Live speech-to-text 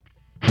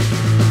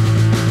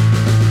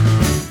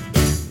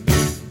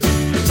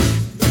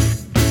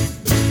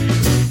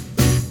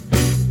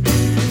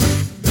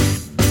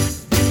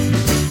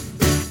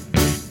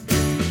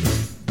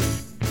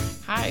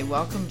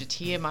welcome to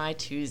TMI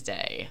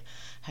Tuesday.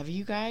 Have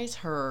you guys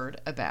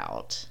heard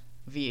about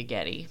Via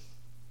Getty?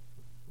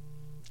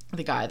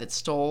 The guy that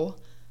stole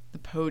the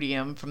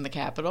podium from the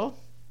Capitol?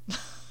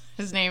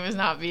 His name is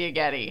not Via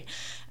Getty.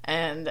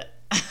 And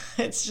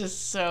it's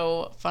just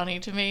so funny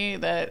to me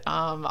that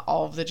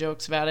all of the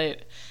jokes about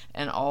it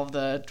and all of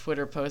the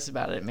Twitter posts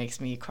about it makes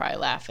me cry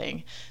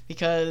laughing,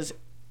 because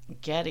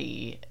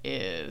Getty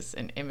is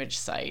an image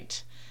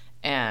site,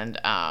 and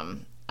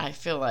I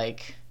feel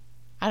like,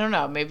 I don't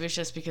know, maybe it's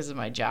just because of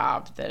my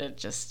job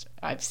that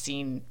I've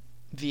seen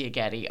Via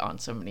Getty on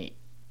so many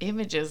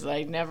images that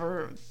I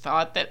never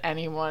thought that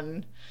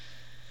anyone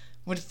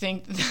would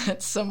think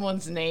that's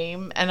someone's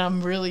name. And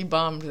I'm really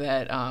bummed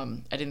that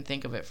I didn't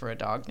think of it for a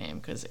dog name,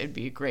 because it'd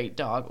be a great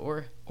dog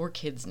or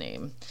kid's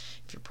name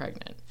if you're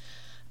pregnant,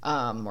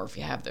 or if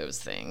you have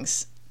those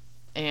things.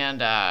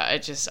 And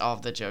it just, all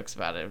of the jokes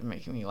about it are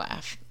making me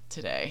laugh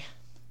today,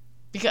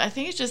 because I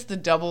think it's just the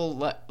double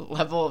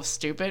level of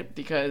stupid,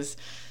 because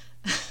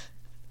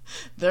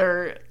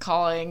they're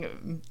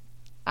calling,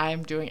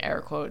 I'm doing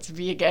air quotes,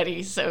 Via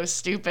Getty so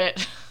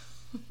stupid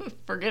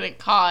for getting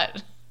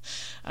caught.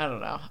 I don't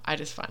know. I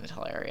just find it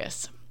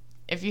hilarious.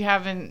 If you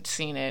haven't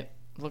seen it,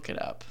 look it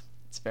up.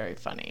 It's very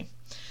funny.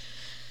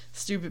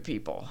 Stupid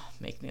people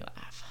make me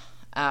laugh.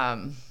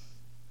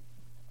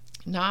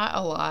 Not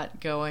a lot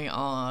going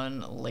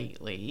on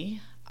lately.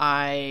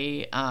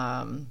 I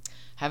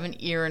have an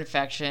ear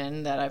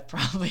infection that I've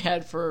probably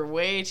had for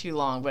way too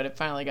long, but it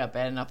finally got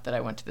bad enough that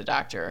I went to the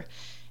doctor.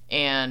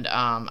 And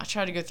I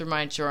tried to go through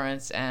my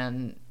insurance,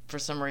 and for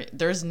some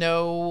reason,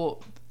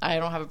 I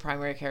don't have a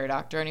primary care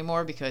doctor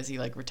anymore, because he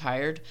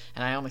retired,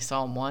 and I only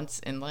saw him once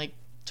in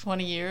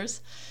 20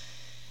 years.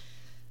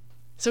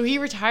 So he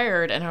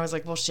retired, and I was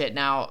like, well, shit,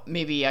 now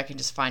maybe I can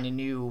just find a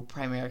new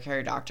primary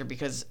care doctor,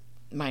 because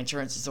my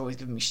insurance is always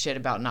giving me shit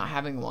about not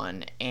having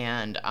one.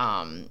 And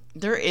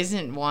there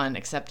isn't one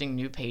accepting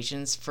new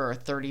patients for a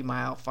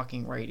 30-mile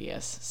fucking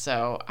radius.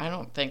 So I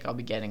don't think I'll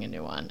be getting a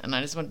new one. And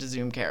I just went to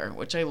Zoom Care,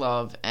 which I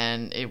love.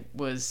 And it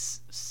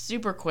was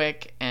super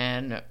quick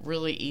and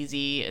really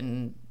easy.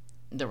 And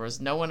there was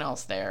no one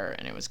else there.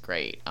 And it was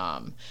great.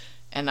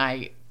 And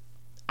I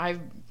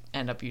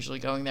end up usually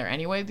going there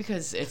anyway,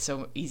 because it's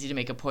so easy to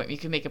make appointments. You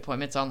can make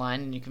appointments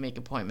online, and you can make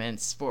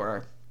appointments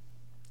for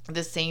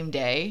the same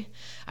day.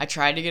 I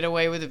tried to get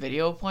away with a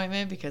video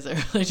appointment because I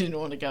really didn't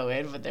want to go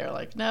in, but they're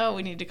like, no,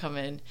 we need to come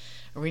in,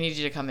 or we need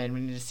you to come in, we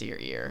need to see your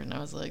ear. And I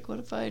was like, what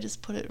if I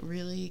just put it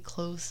really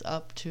close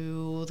up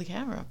to the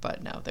camera?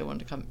 But no, they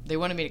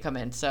wanted me to come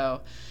in,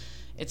 so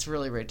it's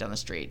really right down the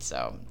street.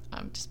 So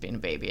I'm just being a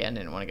baby and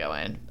didn't want to go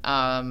in.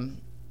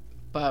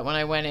 But when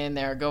I went in,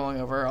 they were going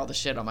over all the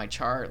shit on my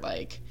chart,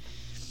 like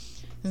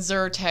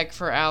Zyrtec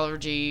for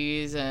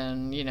allergies,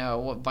 and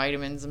what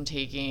vitamins I'm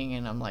taking,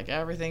 and I'm like,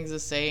 everything's the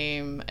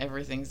same,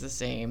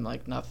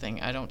 like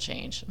nothing, I don't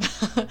change.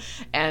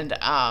 And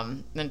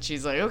then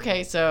she's like,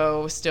 okay,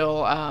 so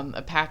still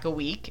a pack a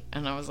week.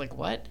 And I was like,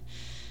 what?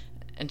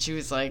 And she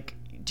was like,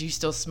 do you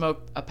still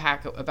smoke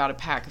about a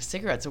pack of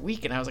cigarettes a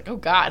week? And I was like, oh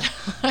god,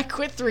 I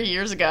quit 3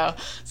 years ago.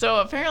 So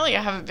apparently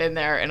I haven't been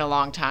there in a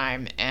long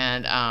time,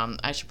 and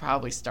I should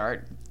probably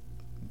start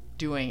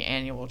doing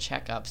annual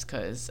checkups,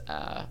 because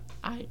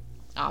I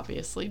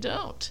obviously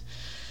don't.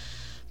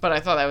 But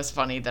I thought that was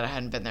funny that I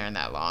hadn't been there in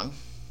that long.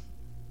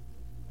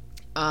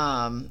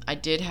 I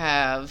did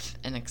have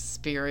an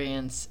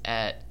experience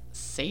at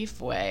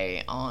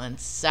Safeway on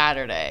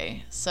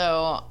Saturday.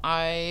 So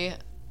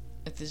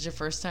if this is your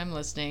first time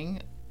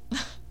listening,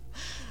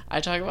 I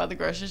talk about the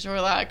grocery store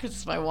a lot because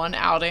it's my one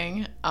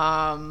outing.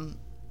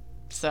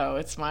 So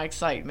it's my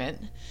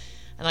excitement.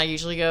 And I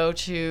usually go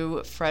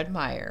to Fred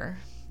Meyer.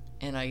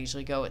 And I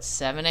usually go at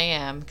 7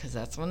 a.m. because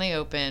that's when they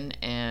open,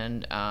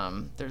 and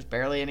there's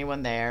barely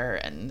anyone there,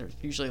 and there's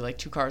usually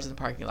 2 cars in the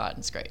parking lot, and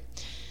it's great.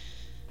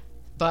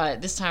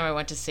 But this time I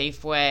went to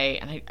Safeway,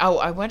 and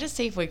I went to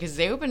Safeway because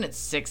they open at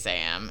 6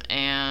 a.m.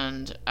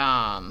 And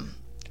I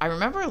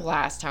remember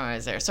last time I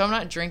was there, so I'm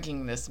not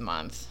drinking this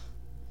month.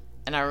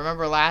 And I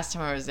remember last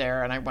time I was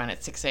there and I went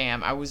at 6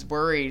 a.m., I was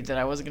worried that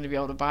I wasn't going to be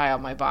able to buy all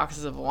my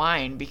boxes of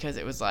wine, because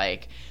it was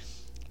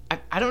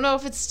I don't know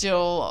if it's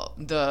still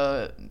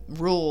the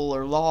rule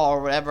or law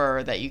or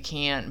whatever that you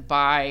can't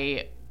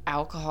buy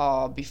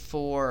alcohol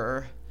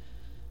before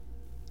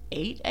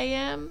 8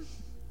 a.m.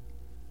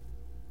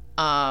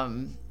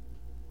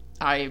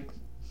 I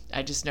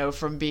just know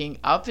from being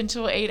up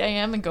until 8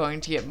 a.m. and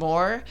going to get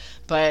more,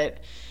 but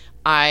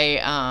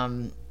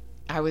I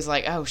was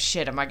like, oh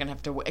shit, am I going to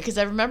have to wait? Because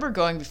I remember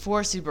going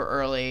before super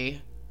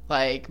early,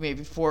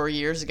 maybe 4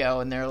 years ago,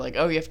 and they're like,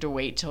 oh, you have to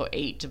wait till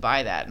 8 to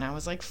buy that. And I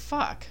was like,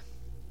 fuck.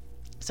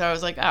 So I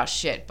was like, oh,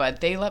 shit. But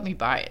they let me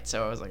buy it.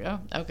 So I was like, oh,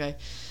 okay.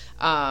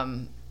 I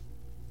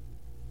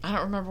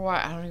don't remember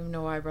why. I don't even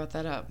know why I brought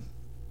that up.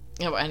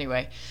 Oh,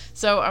 anyway.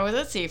 So I was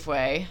at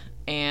Safeway,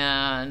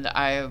 and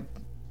as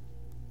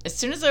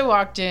soon as I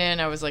walked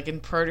in, I was in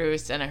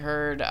produce, and I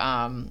heard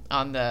on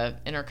the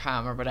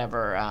intercom or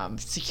whatever,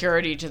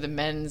 security to the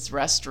men's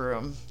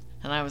restroom.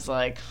 And I was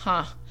like,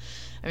 huh.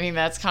 I mean,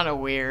 that's kind of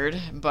weird,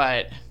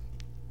 but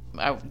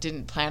I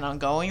didn't plan on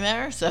going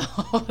there, so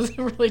I wasn't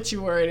really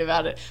too worried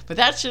about it. But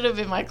that should have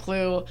been my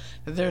clue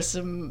that there's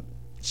some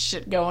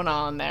shit going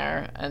on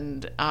there.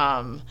 And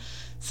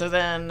so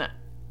then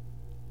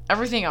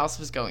everything else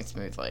was going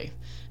smoothly.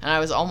 And I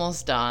was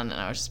almost done,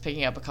 and I was just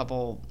picking up a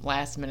couple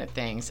last minute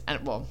things.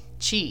 And, well,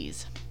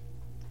 cheese.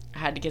 I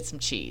had to get some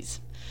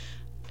cheese.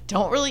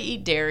 Don't really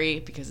eat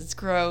dairy because it's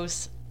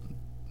gross.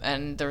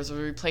 And there's a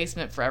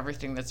replacement for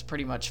everything that's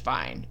pretty much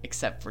fine,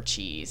 except for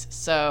cheese.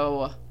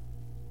 So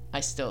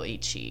I still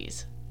eat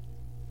cheese.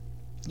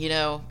 You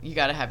know, you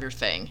gotta have your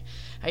thing.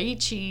 I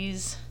eat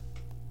cheese.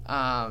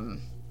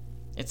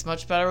 It's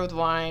much better with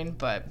wine,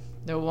 but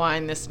no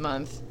wine this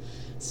month.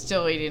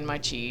 Still eating my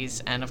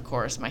cheese, and of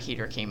course my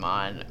heater came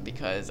on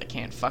because I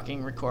can't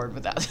fucking record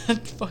without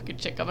that fucking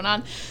shit coming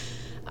on.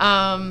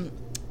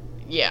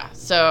 Yeah,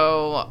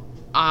 so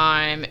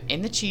I'm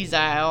in the cheese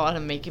aisle and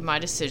I'm making my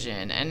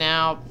decision, and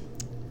now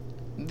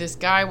this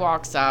guy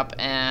walks up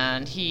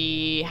and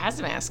he has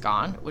a mask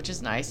on, which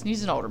is nice, and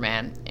he's an older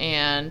man,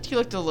 and he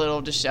looked a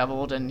little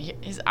disheveled and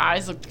his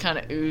eyes looked kind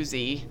of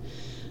oozy.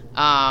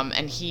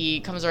 And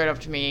he comes right up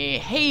to me,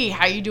 hey,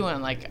 how you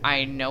doing? Like,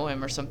 I know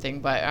him or something,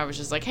 but I was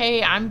just like,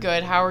 hey, I'm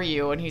good, how are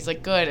you? And he's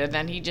like, good. And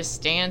then he just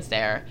stands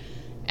there,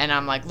 and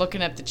I'm like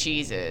looking at the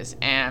cheeses,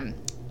 and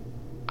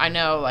I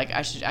know, like,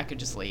 I could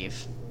just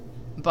leave,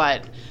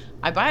 but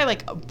I buy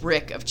like a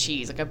brick of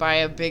cheese, like I buy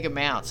a big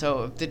amount,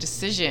 so the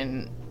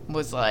decision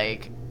was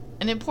like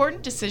an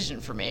important decision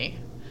for me.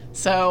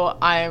 So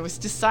I was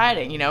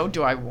deciding, you know,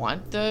 do I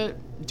want a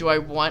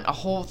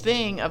whole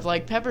thing of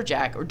like pepper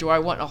jack, or do I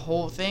want a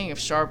whole thing of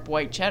sharp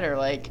white cheddar?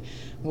 Like,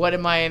 what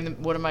am I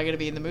going to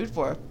be in the mood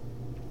for?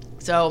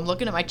 So I'm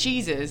looking at my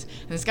cheeses,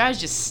 and this guy's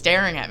just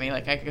staring at me.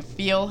 Like, I could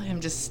feel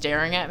him just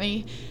staring at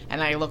me,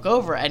 and I look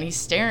over and he's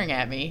staring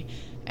at me,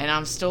 and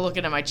I'm still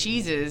looking at my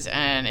cheeses,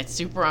 and it's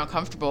super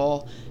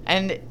uncomfortable.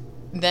 And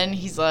then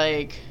he's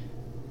like,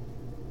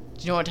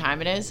 do you know what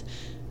time it is?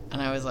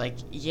 And I was like,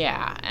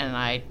 yeah. And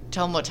I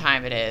tell him what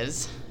time it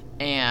is.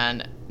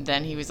 And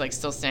then he was like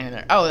still standing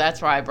there. Oh,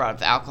 that's why I brought up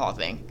the alcohol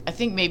thing. I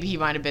think maybe he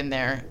might have been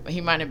there.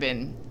 He might have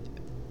been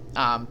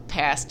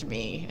past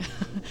me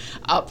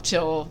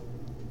still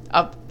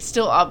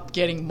up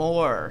getting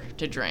more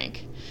to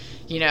drink,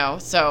 you know?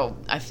 So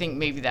I think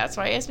maybe that's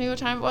why he asked me what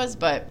time it was.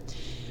 But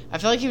I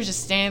feel like he was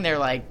just standing there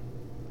like,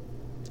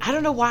 I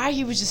don't know why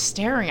he was just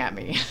staring at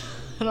me.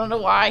 I don't know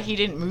why he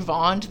didn't move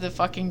on to the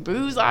fucking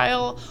booze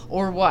aisle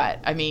or what.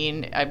 I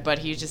mean, but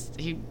he,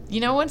 you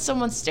know, when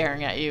someone's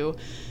staring at you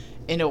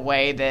in a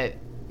way that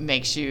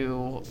makes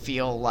you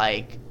feel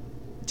like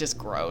just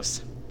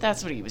gross.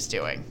 That's what he was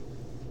doing.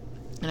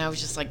 And I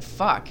was just like,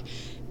 fuck.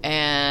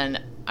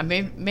 And I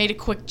made a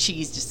quick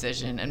cheese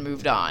decision and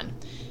moved on.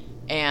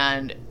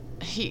 And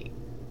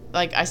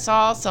I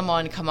saw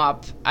someone come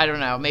up, I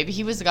don't know, maybe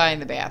he was the guy in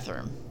the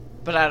bathroom,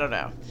 but I don't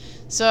know.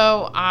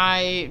 So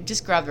I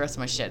just grab the rest of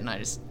my shit and I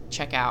just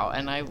check out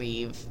and I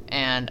leave.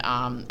 And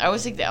I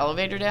always take the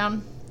elevator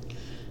down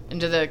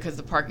because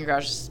the parking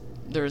garage,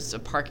 there's a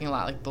parking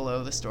lot like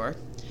below the store.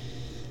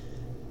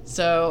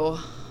 So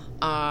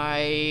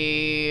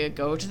I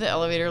go to the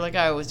elevator like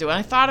I always do. And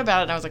I thought about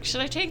it and I was like,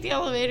 should I take the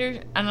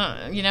elevator? I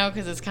don't, you know,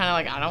 because it's kind of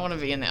like, I don't want to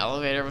be in the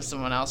elevator with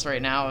someone else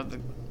right now with the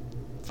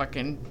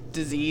fucking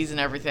disease and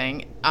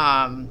everything.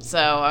 So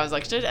I was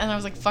like, and I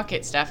was like, fuck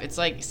it, Steph. It's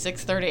like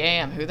 6:30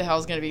 a.m. Who the hell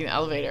is going to be in the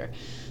elevator?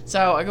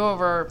 So I go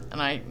over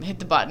and I hit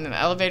the button and the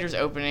elevator's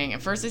opening.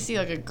 At first I see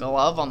like a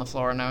glove on the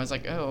floor and I was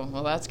like, oh,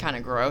 well, that's kind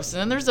of gross.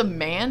 And then there's a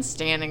man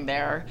standing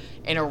there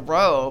in a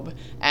robe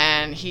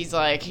and he's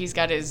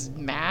got his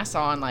mask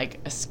on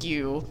like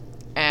askew.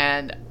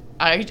 And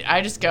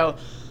I just go,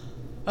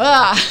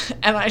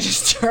 and I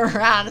just turn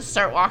around and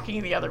start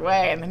walking the other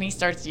way. And then he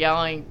starts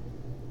yelling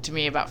to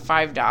me about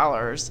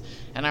 $5,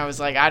 and I was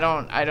like, I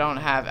don't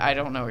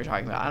know what you're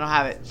talking about. I don't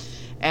have it.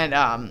 And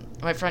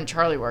my friend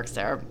Charlie works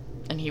there,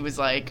 and he was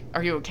like,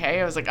 are you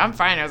okay? I was like, I'm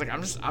fine. I was like,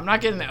 I'm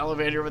not getting in the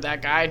elevator with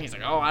that guy. And he's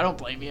like, oh, I don't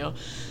blame you.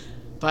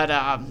 But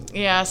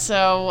yeah,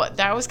 so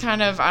that was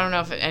kind of, I don't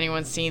know if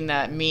anyone's seen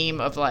that meme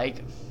of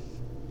like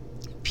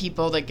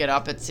people that get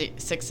up at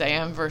 6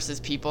 a.m. versus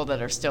people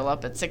that are still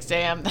up at 6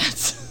 a.m.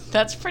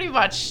 That's pretty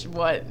much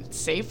what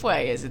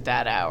Safeway is at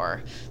that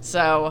hour.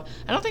 So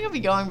I don't think I'll be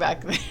going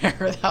back there.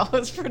 That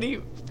was pretty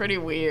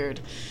weird.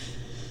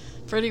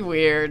 Pretty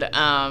weird.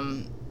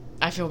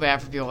 I feel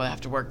bad for people that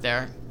have to work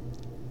there.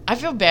 I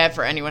feel bad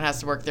for anyone who has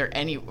to work there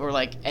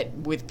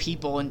with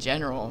people in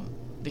general,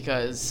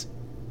 because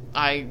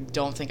I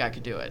don't think I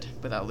could do it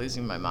without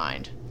losing my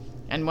mind.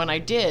 And when I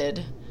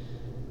did,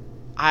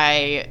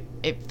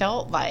 it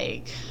felt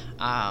like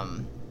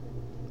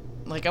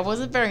I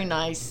wasn't very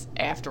nice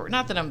after.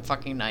 Not that I'm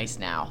fucking nice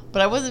now,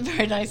 but I wasn't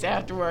very nice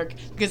after work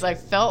because I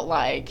felt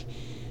like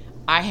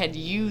I had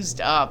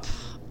used up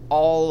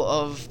all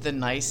of the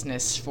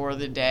niceness for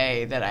the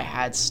day that I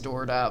had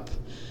stored up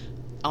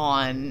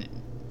on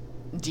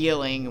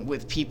dealing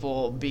with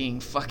people being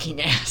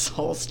fucking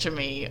assholes to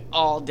me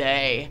all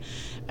day,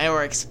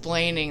 or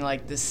explaining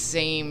like the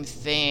same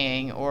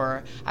thing,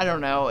 or I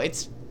don't know.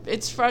 It's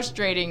it's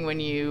frustrating when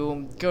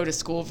you go to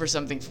school for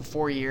something for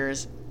 4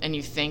 years and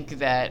you think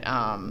that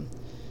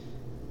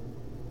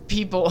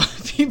people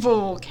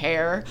people will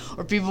care,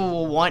 or people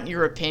will want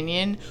your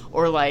opinion,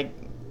 or like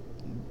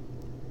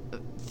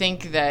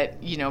think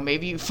that, you know,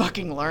 maybe you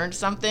fucking learned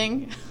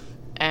something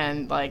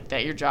and like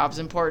that your job's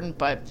important,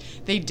 but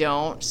they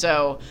don't.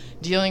 So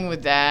dealing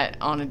with that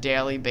on a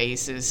daily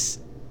basis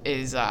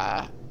is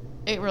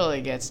it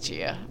really gets to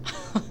you.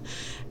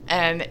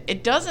 And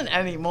it doesn't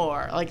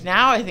anymore. Like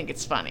now I think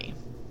it's funny.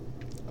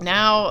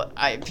 Now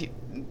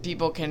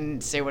people can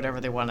say whatever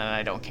they want and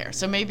I don't care.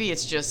 So maybe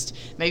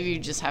you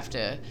just have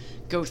to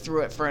go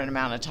through it for an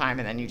amount of time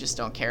and then you just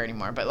don't care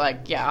anymore. But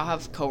like, yeah, I'll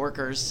have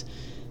coworkers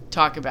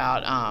talk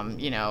about,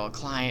 you know, a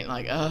client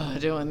like, oh,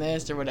 doing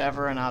this or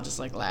whatever, and I'll just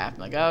like laugh,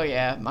 like, oh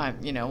yeah,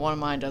 one of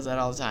mine does that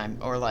all the time.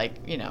 Or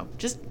like, you know,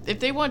 just if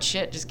they want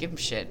shit, just give them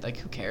shit. Like,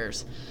 who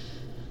cares?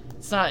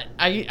 It's not.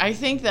 I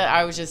think that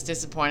I was just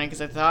disappointed because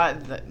I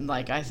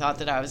thought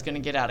that I was gonna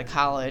get out of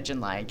college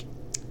and like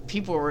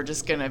people were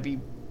just gonna be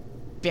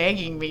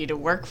begging me to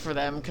work for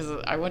them because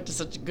I went to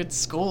such a good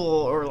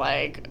school, or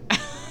like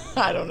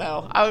I don't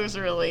know. I was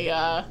really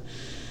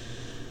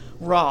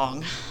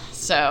wrong.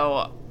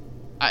 So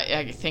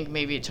I think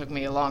maybe it took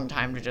me a long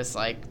time to just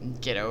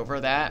like get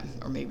over that,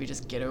 or maybe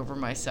just get over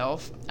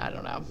myself. I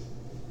don't know.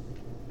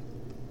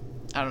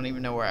 I don't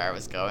even know where I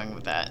was going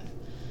with that.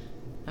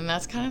 And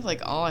that's kind of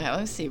like all I have.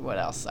 Let's see what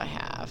else I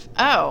have.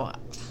 Oh,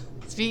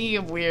 speaking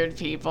of weird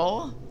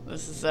people,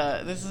 this is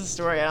a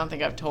story I don't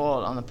think I've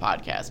told on the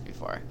podcast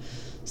before.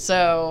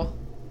 So,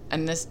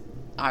 and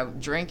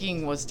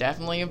drinking was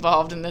definitely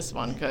involved in this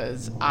one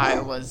because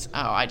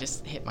I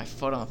just hit my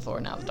foot on the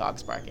floor. Now the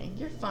dog's barking.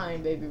 You're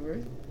fine, baby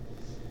Ruth.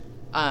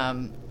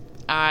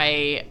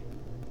 I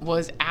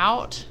was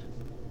out.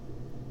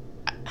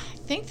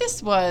 I think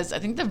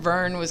the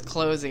Vern was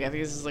closing. I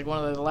think this was like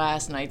one of the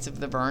last nights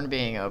of the Vern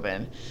being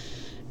open.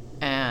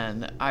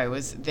 And I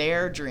was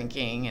there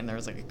drinking, and there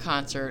was like a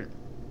concert.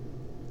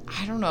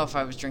 I don't know if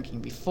I was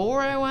drinking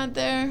before I went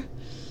there,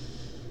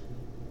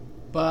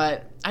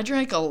 but I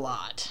drank a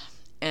lot.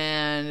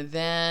 And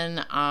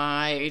then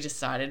I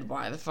decided,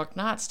 why the fuck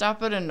not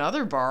stop at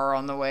another bar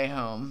on the way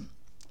home?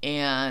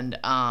 And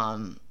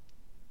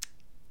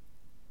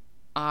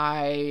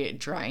I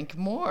drank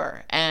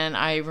more, and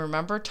I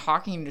remember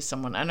talking to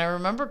someone, and I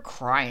remember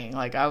crying.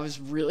 Like, I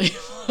was really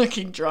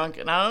fucking drunk,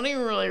 and I don't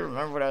even really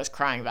remember what I was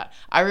crying about.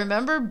 I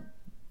remember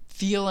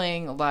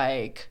feeling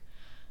like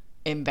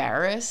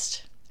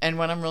embarrassed, and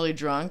when I'm really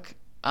drunk,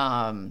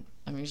 I'm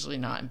usually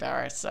not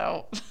embarrassed,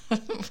 so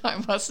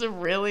I must have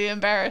really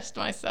embarrassed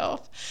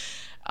myself.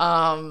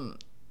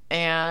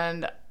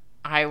 And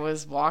I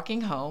was walking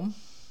home,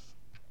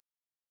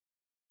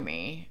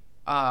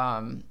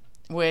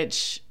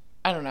 which,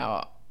 I don't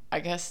know, I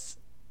guess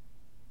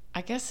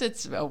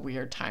it's a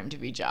weird time to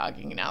be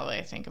jogging now that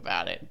I think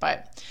about it.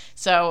 But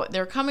so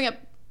they're coming up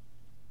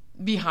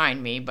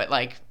behind me, but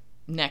like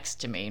next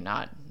to me,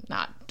 not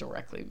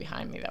directly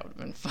behind me. That would have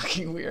been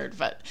fucking weird.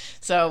 But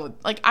so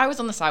like I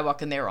was on the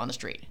sidewalk and they were on the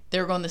street. They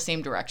were going the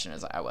same direction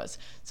as I was.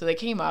 So they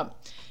came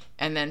up,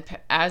 and then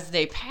as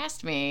they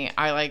passed me,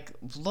 I like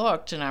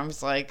looked and I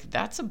was like,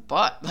 that's a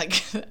butt.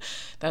 Like,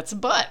 that's a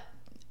butt.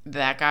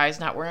 That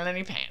guy's not wearing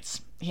any pants.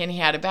 And he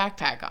had a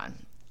backpack on.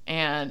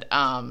 And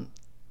I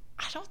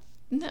don't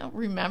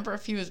remember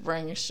if he was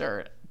wearing a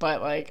shirt,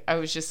 but like I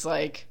was just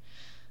like,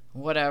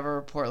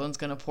 whatever, Portland's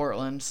gonna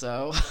Portland,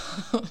 so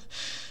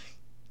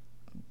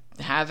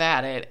have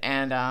at it.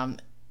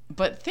 And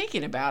but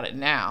thinking about it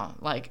now,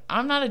 like,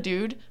 I'm not a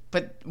dude,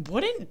 but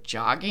wouldn't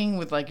jogging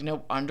with like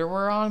no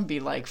underwear on be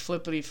like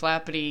flippity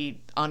flappity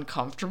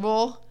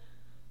uncomfortable?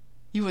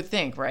 You would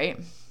think, right?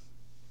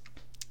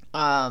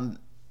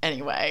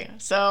 Anyway,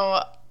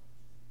 so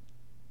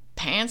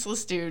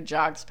pantsless dude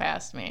jogs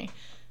past me,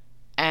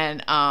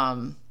 and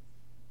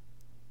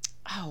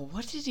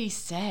what did he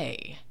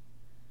say?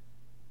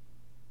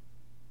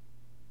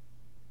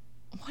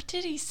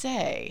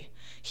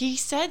 He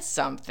said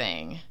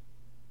something.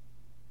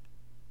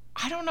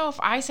 I don't know if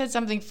I said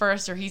something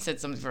first or he said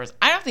something first.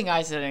 I don't think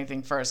I said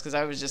anything first because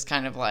I was just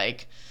kind of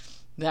like,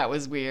 that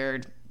was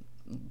weird,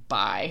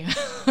 bye.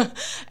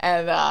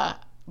 And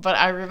but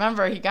I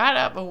remember he got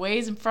up a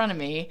ways in front of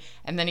me,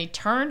 and then he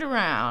turned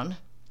around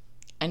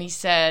and he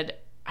said,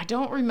 I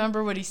don't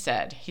remember what he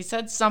said. He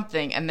said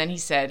something, and then he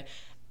said,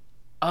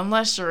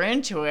 unless you're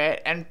into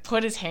it, and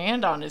put his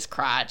hand on his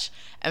crotch.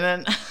 And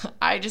then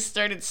I just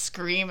started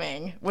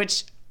screaming,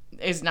 which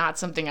is not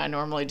something I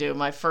normally do.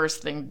 My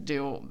first thing to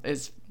do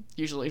is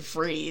usually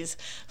freeze.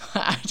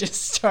 I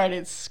just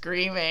started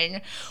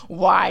screaming,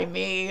 why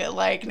me,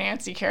 like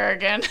Nancy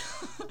Kerrigan.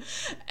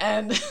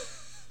 And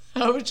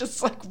I was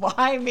just like,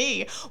 why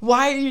me?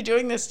 Why are you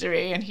doing this to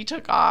me? And he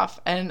took off,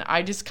 and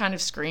I just kind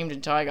of screamed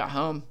until I got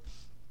home.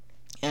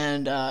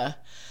 And that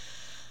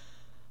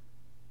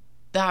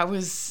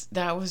was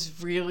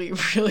really,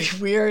 really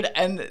weird.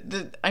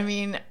 And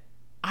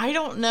I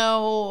don't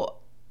know.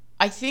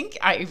 I think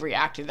I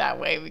reacted that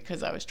way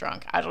because I was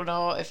drunk. I don't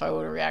know if I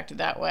would have reacted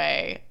that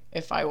way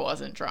if I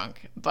wasn't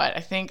drunk. But I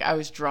think I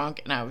was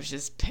drunk and I was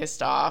just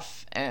pissed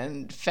off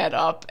and fed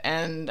up.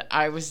 And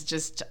I was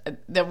just,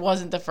 that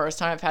wasn't the first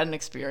time I've had an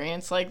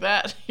experience like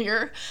that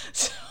here.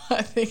 So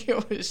I think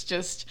it was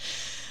just,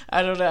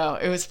 I don't know.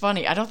 It was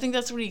funny. I don't think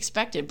that's what he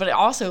expected. But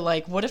also,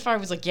 like, what if I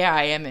was like, yeah,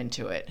 I am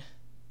into it.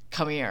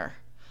 Come here.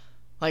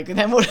 Like,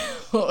 then what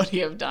would he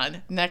have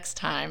done? Next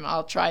time,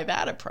 I'll try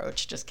that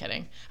approach. Just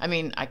kidding. I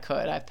mean, I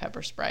could. I have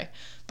pepper spray.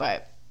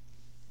 But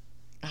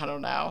I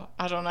don't know.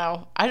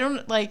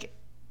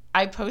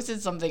 I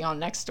posted something on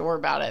Nextdoor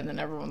about it, and then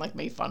everyone, like,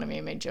 made fun of me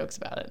and made jokes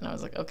about it. And I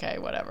was like, okay,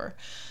 whatever.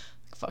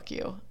 Fuck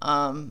you.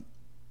 I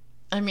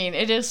mean,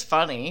 it is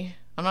funny.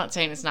 I'm not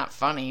saying it's not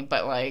funny,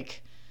 but,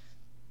 like,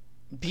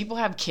 people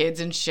have kids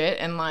and shit,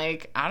 and,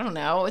 like, I don't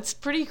know, it's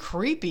pretty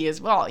creepy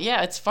as well.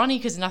 Yeah, it's funny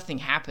because nothing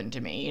happened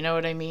to me, you know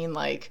what I mean?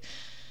 Like,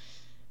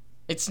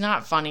 it's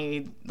not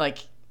funny, like,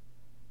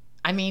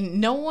 I mean,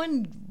 no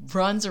one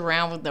runs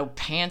around with no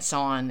pants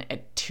on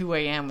at 2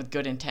 a.m. with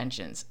good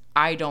intentions.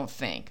 I don't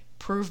think.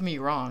 Prove me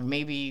wrong.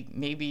 Maybe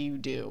you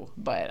do,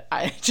 but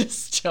I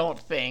just don't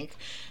think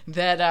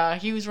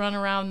that he was running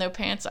around with no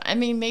pants on. I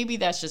mean, maybe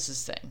that's just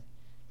his thing.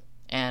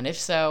 And if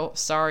so,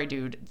 sorry,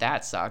 dude,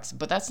 that sucks.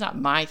 But that's not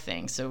my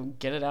thing, so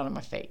get it out of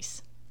my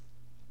face.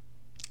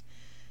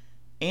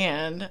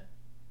 And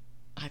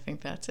I think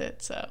that's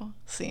it. So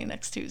see you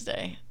next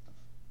Tuesday.